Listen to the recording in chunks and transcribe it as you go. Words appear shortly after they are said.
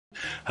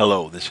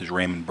Hello, this is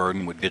Raymond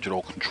Burden with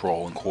Digital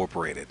Control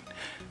Incorporated.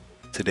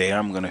 Today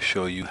I'm going to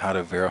show you how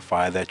to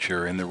verify that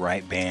you're in the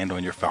right band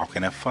on your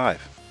Falcon F5.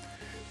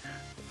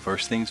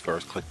 First things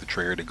first, click the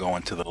trigger to go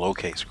into the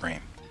locate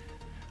screen.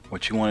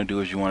 What you want to do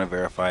is you want to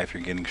verify if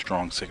you're getting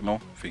strong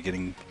signal, if you're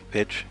getting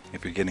pitch,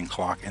 if you're getting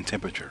clock and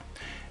temperature.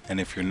 And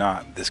if you're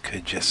not, this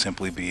could just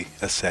simply be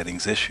a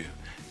settings issue.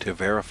 To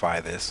verify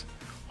this,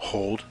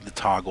 hold the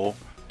toggle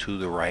to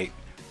the right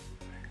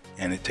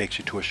and it takes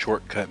you to a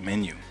shortcut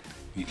menu.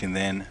 You can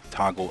then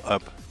toggle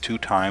up 2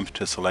 times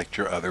to select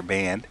your other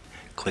band.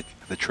 Click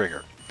the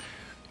trigger.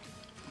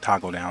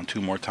 Toggle down 2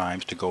 more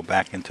times to go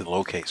back into the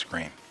locate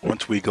screen.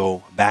 Once we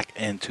go back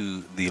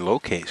into the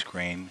locate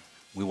screen,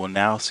 we will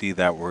now see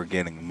that we're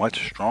getting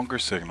much stronger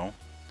signal.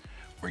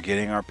 We're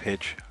getting our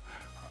pitch,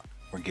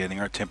 we're getting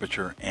our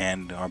temperature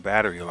and our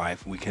battery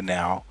life. We can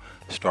now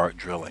start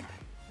drilling.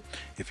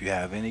 If you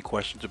have any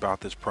questions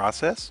about this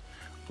process,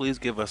 please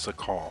give us a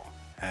call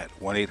at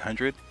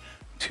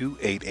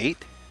 1-800-288-3610.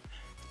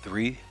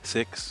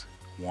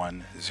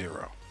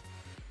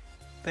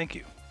 Thank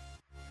you.